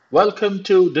Welcome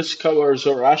to Discover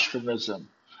Zoroastrianism,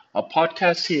 a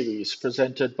podcast series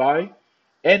presented by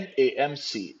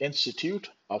NAMC Institute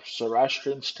of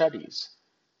Zoroastrian Studies.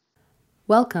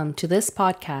 Welcome to this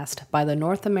podcast by the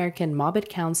North American Mobbit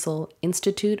Council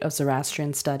Institute of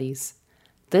Zoroastrian Studies.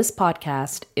 This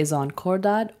podcast is on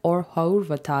Khordad or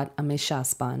Haurvatat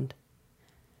Amishasband.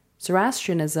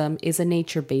 Zoroastrianism is a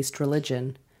nature-based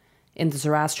religion. In the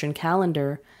Zoroastrian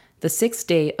calendar, the sixth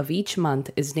day of each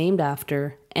month is named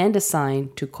after and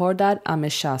assigned to Khordad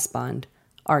Amishasband,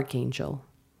 Archangel.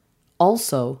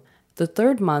 Also, the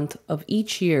third month of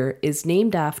each year is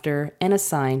named after and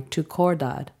assigned to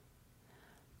Khordad.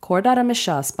 Khordad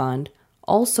Amishasband,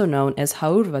 also known as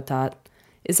Haurvatat,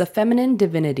 is a feminine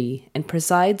divinity and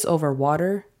presides over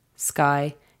water,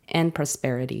 sky, and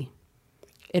prosperity.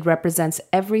 It represents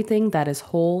everything that is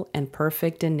whole and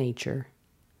perfect in nature.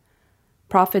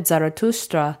 Prophet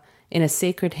Zarathustra, in his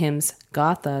sacred hymns,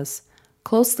 Gathas,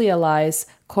 closely allies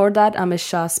Khordad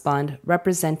Amishasband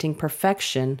representing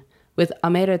perfection with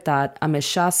Ameratat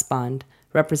Amishasband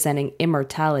representing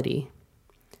immortality.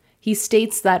 He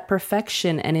states that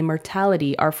perfection and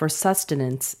immortality are for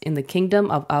sustenance in the kingdom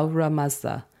of Ahura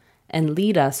Mazda and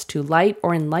lead us to light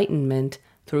or enlightenment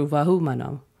through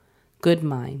Vahumano, good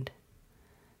mind.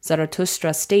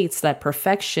 Zarathustra states that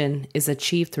perfection is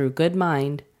achieved through good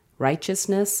mind,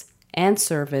 righteousness, and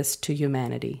service to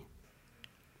humanity.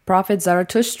 Prophet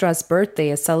Zarathustra's birthday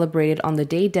is celebrated on the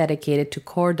day dedicated to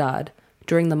Khordad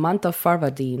during the month of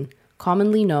Farvardin,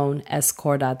 commonly known as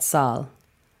Khordad Sal.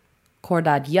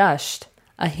 Khordad Yasht,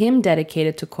 a hymn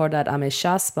dedicated to Khordad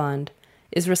Amishasband,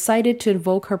 is recited to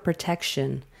invoke her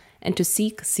protection and to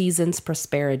seek season's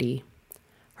prosperity.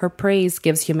 Her praise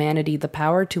gives humanity the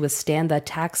power to withstand the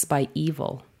attacks by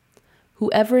evil.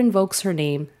 Whoever invokes her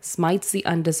name smites the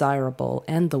undesirable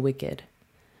and the wicked.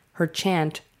 Her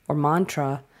chant, or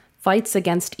mantra, fights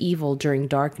against evil during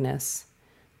darkness.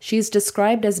 She is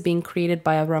described as being created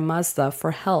by Ahura Mazda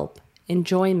for help,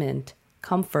 enjoyment,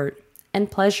 comfort, and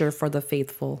pleasure for the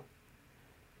faithful.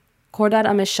 Khordad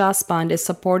Amishasband is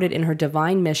supported in her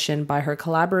divine mission by her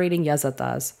collaborating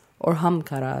Yazatas, or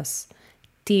Hamkaras,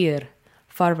 Tir,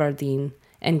 Farvardin,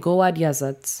 and Goad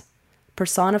Yazats,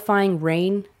 personifying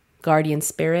rain, guardian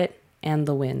spirit, and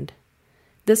the wind.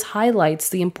 This highlights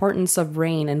the importance of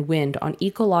rain and wind on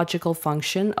ecological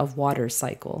function of water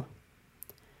cycle.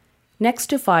 Next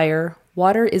to fire,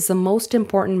 water is the most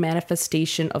important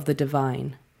manifestation of the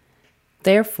divine.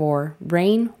 Therefore,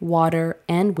 rain, water,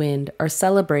 and wind are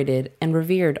celebrated and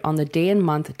revered on the day and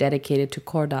month dedicated to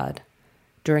Khordad.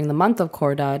 During the month of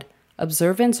Khordad,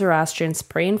 observant Zoroastrians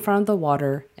pray in front of the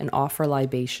water and offer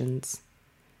libations.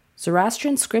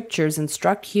 Zoroastrian scriptures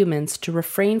instruct humans to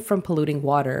refrain from polluting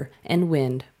water and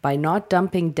wind by not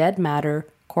dumping dead matter,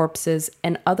 corpses,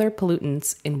 and other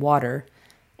pollutants in water,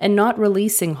 and not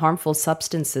releasing harmful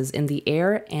substances in the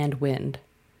air and wind.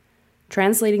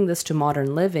 Translating this to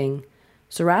modern living,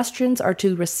 Zoroastrians are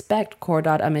to respect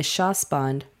Khordad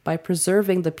Amishasband by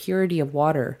preserving the purity of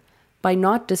water, by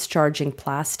not discharging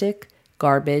plastic,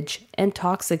 garbage, and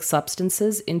toxic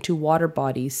substances into water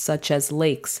bodies such as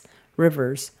lakes,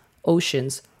 rivers,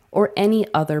 oceans, or any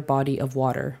other body of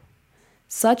water.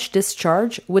 Such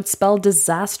discharge would spell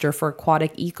disaster for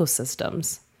aquatic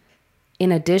ecosystems.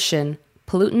 In addition,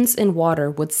 pollutants in water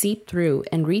would seep through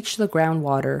and reach the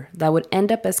groundwater that would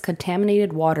end up as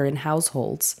contaminated water in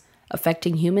households,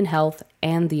 affecting human health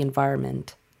and the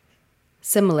environment.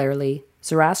 Similarly,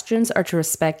 Zoroastrians are to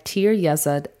respect Tir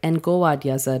Yazad and Goad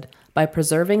Yazad by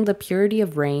preserving the purity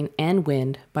of rain and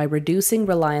wind by reducing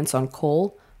reliance on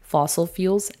coal, fossil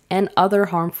fuels, and other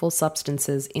harmful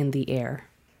substances in the air.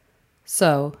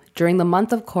 So, during the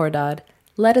month of Khordad,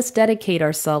 let us dedicate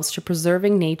ourselves to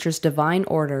preserving nature's divine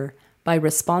order by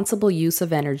responsible use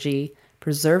of energy,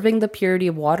 preserving the purity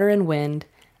of water and wind,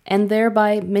 and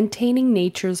thereby maintaining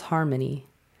nature's harmony.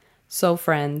 So,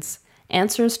 friends,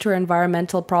 answers to our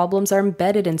environmental problems are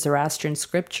embedded in Zoroastrian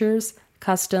scriptures,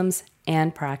 customs,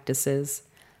 and practices.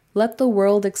 Let the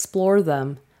world explore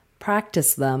them,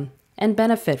 practice them, and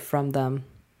benefit from them.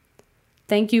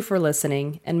 Thank you for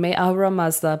listening, and may Ahura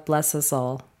Mazda bless us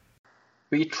all.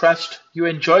 We trust you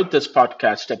enjoyed this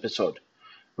podcast episode.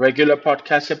 Regular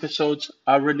podcast episodes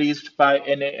are released by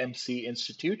NAMC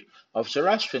Institute of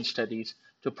Zoroastrian Studies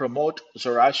to promote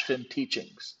Zoroastrian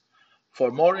teachings.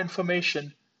 For more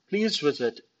information, please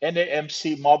visit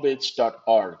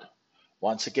namcmobids.org.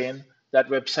 Once again, that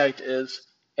website is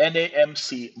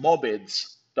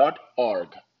namcmobids.org.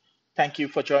 Thank you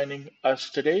for joining us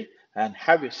today and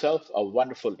have yourself a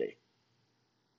wonderful day.